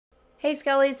Hey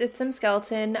Skellies, it's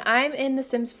SimSkeleton. I'm in the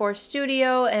Sims 4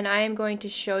 studio and I am going to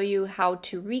show you how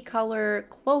to recolor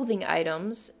clothing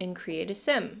items in Create a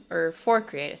Sim, or for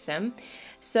Create a Sim.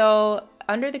 So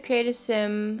under the Create a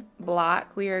Sim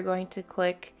block, we are going to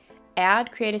click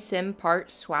Add Create a Sim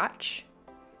Part Swatch.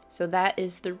 So that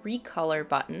is the recolor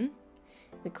button.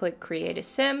 We click Create a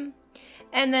Sim.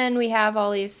 And then we have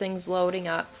all these things loading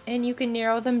up, and you can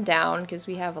narrow them down because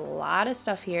we have a lot of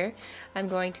stuff here. I'm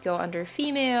going to go under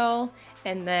female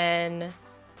and then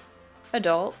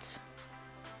adult.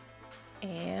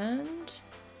 And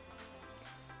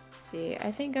let's see,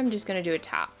 I think I'm just going to do a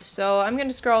top. So I'm going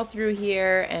to scroll through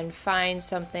here and find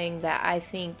something that I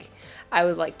think I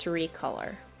would like to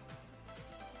recolor.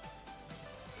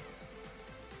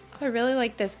 I really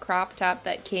like this crop top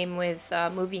that came with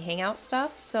movie hangout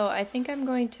stuff, so I think I'm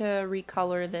going to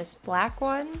recolor this black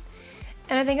one.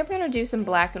 And I think I'm going to do some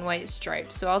black and white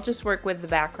stripes, so I'll just work with the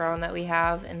background that we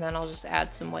have and then I'll just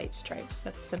add some white stripes.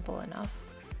 That's simple enough.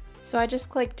 So I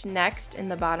just clicked next in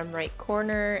the bottom right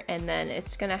corner, and then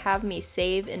it's going to have me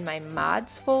save in my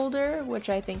mods folder,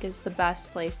 which I think is the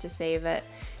best place to save it,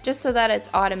 just so that it's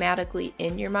automatically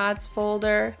in your mods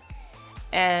folder.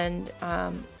 And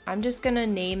I'm just gonna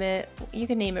name it, you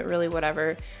can name it really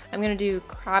whatever. I'm gonna do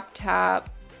crop top,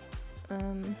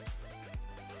 I'm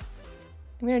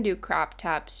gonna do crop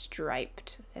top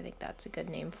striped. I think that's a good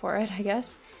name for it, I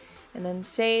guess. And then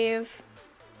save,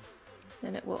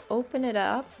 then it will open it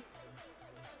up.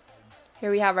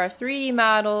 Here we have our 3D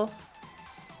model,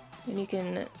 and you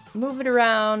can move it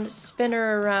around, spin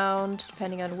her around,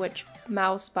 depending on which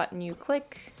mouse button you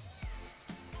click.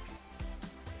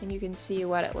 And you can see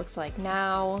what it looks like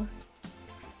now.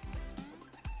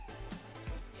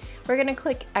 We're gonna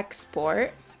click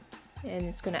export, and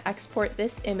it's gonna export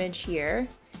this image here,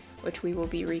 which we will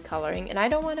be recoloring. And I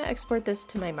don't wanna export this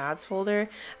to my mods folder.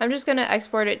 I'm just gonna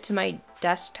export it to my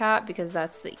desktop because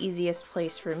that's the easiest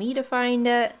place for me to find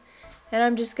it. And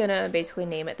I'm just gonna basically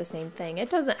name it the same thing. It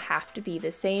doesn't have to be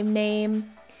the same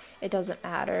name. It doesn't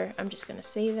matter. I'm just gonna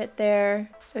save it there.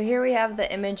 So here we have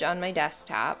the image on my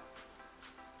desktop.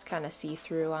 Kind of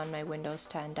see-through on my Windows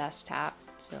 10 desktop,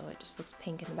 so it just looks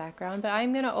pink in the background. But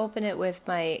I'm gonna open it with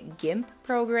my GIMP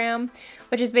program,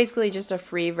 which is basically just a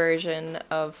free version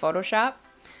of Photoshop.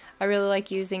 I really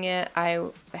like using it.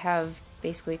 I have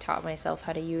basically taught myself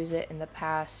how to use it in the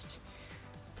past,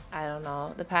 I don't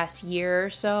know, the past year or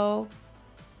so.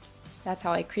 That's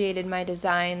how I created my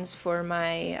designs for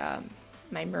my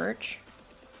my merch.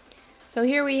 So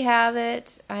here we have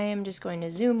it. I am just going to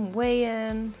zoom way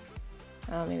in.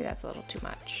 Oh, maybe that's a little too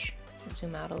much.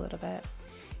 Zoom out a little bit.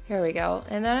 Here we go.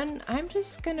 And then I'm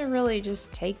just gonna really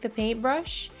just take the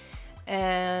paintbrush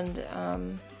and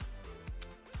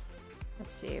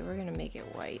let's see, we're gonna make it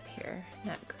white here,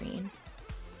 not green.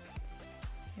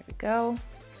 Here we go.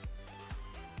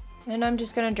 And I'm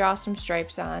just gonna draw some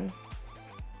stripes on.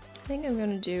 I think I'm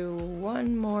gonna do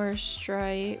one more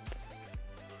stripe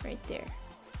right there.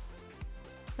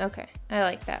 Okay, I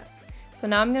like that. So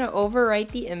now I'm gonna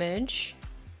overwrite the image.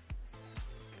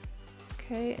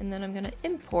 Okay, and then I'm gonna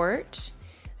import.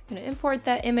 I'm gonna import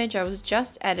that image I was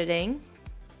just editing.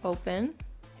 Open.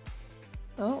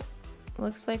 Oh,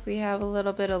 looks like we have a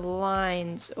little bit of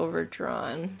lines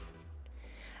overdrawn.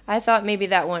 I thought maybe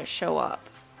that won't show up,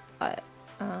 but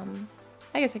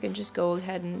I guess I can just go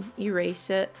ahead and erase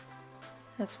it.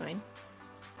 That's fine.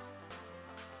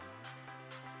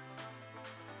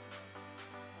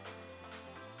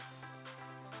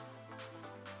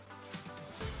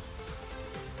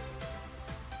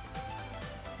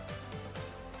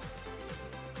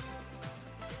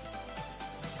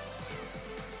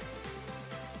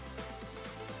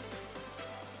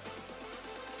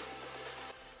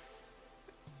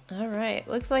 Alright,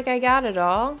 looks like I got it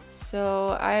all,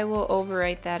 so I will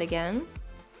overwrite that again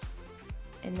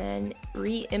and then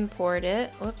re-import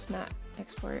it. Whoops, not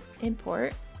export,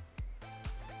 import.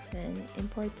 Then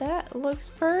import that. Looks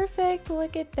perfect,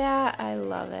 look at that, I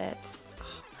love it.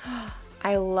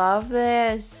 I love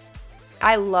this.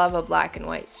 I love a black and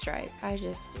white stripe, I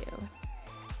just do.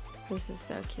 This is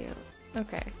so cute.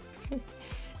 Okay.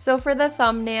 So for the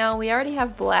thumbnail, we already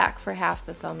have black for half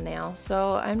the thumbnail,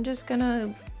 so I'm just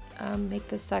gonna make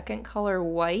the second color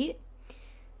white.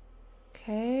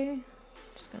 Okay, I'm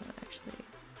just gonna actually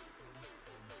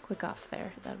click off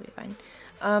there, that'll be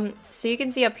fine. So you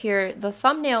can see up here, the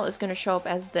thumbnail is gonna show up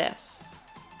as this,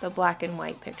 the black and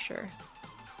white picture.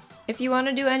 If you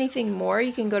wanna do anything more,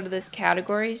 you can go to this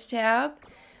categories tab.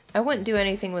 I wouldn't do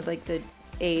anything with like the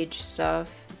age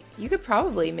stuff. You could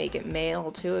probably make it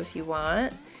male too if you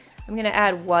want. I'm gonna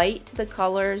add white to the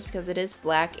colors because it is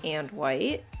black and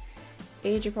white.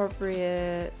 age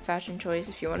appropriate, fashion choice.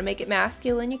 If you want to make it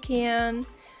masculine, you can.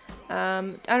 I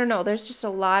don't know, there's just a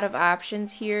lot of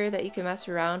options here that you can mess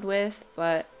around with,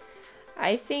 but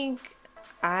I think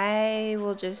I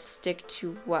will just stick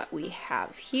to what we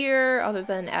have here, other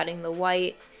than adding the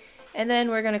white. And then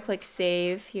we're going to click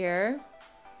save here.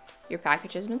 Your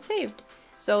package has been saved.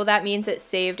 So that means it's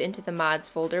saved into the mods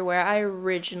folder where I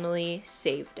originally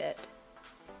saved it.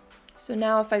 So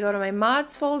now if I go to my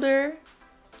mods folder,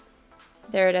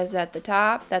 there it is at the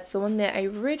top. That's the one that I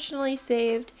originally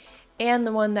saved and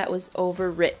the one that was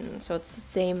overwritten. So it's the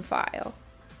same file,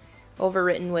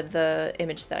 overwritten with the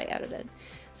image that I edited.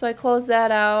 So I close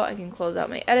that out. I can close out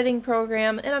my editing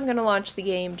program, and I'm going to launch the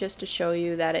game just to show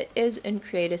you that it is in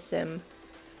Create a Sim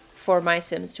for my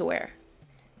Sims to wear.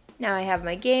 Now I have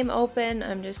my game open.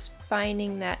 I'm just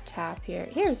finding that top here.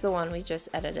 Here's the one we just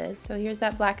edited. So here's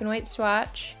that black and white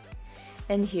swatch.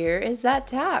 And here is that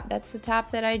top. That's the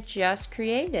top that I just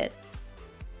created.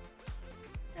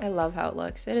 I love how it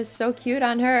looks. It is so cute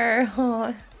on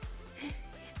her.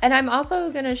 And I'm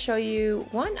also going to show you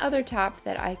one other top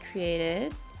that I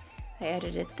created. I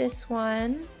edited this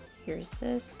one. Here's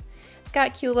this. It's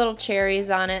got cute little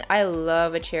cherries on it. I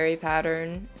love a cherry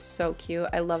pattern. So cute.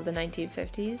 I love the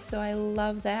 1950s, so I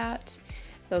love that.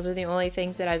 Those are the only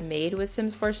things that I've made with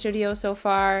Sims 4 Studio so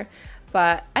far,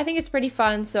 but I think it's pretty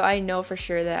fun, so I know for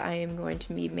sure that I am going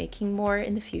to be making more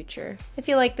in the future. If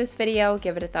you like this video,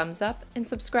 give it a thumbs up and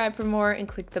subscribe for more and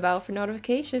click the bell for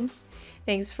notifications.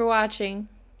 Thanks for watching.